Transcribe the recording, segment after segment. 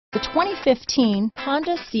The 2015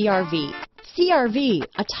 Honda CR-V. CR-V,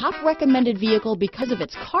 a top recommended vehicle because of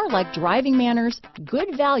its car-like driving manners,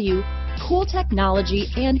 good value, cool technology,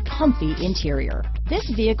 and comfy interior. This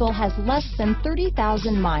vehicle has less than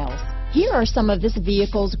 30,000 miles. Here are some of this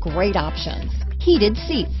vehicle's great options: heated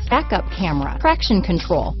seats, backup camera, traction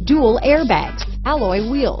control, dual airbags,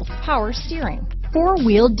 alloy wheels, power steering,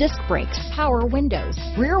 four-wheel disc brakes, power windows,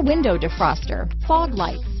 rear window defroster, fog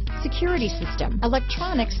lights, security system,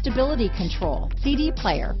 electronic stability control, CD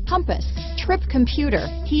player, compass, trip computer,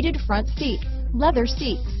 heated front seats, leather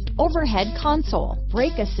seats, overhead console,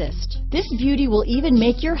 brake assist. This beauty will even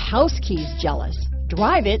make your house keys jealous.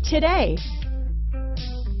 Drive it today.